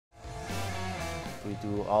We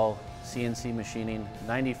do all CNC machining.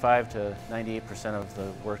 95 to 98% of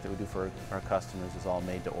the work that we do for our customers is all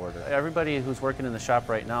made to order. Everybody who's working in the shop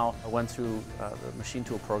right now went through the machine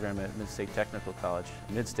tool program at Mid-State Technical College.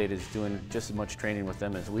 Mid-State is doing just as much training with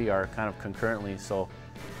them as we are, kind of concurrently, so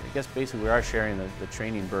I guess basically we are sharing the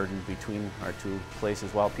training burden between our two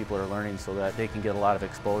places while people are learning so that they can get a lot of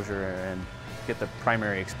exposure and get the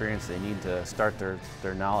primary experience they need to start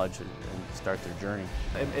their knowledge and start their journey.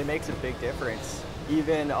 It makes a big difference.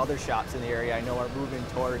 Even other shops in the area I know are moving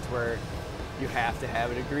towards where you have to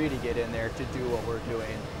have a degree to get in there to do what we're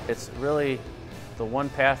doing. It's really the one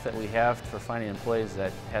path that we have for finding employees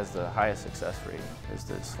that has the highest success rate is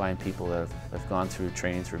to find people that have gone through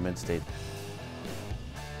training through Mid-State.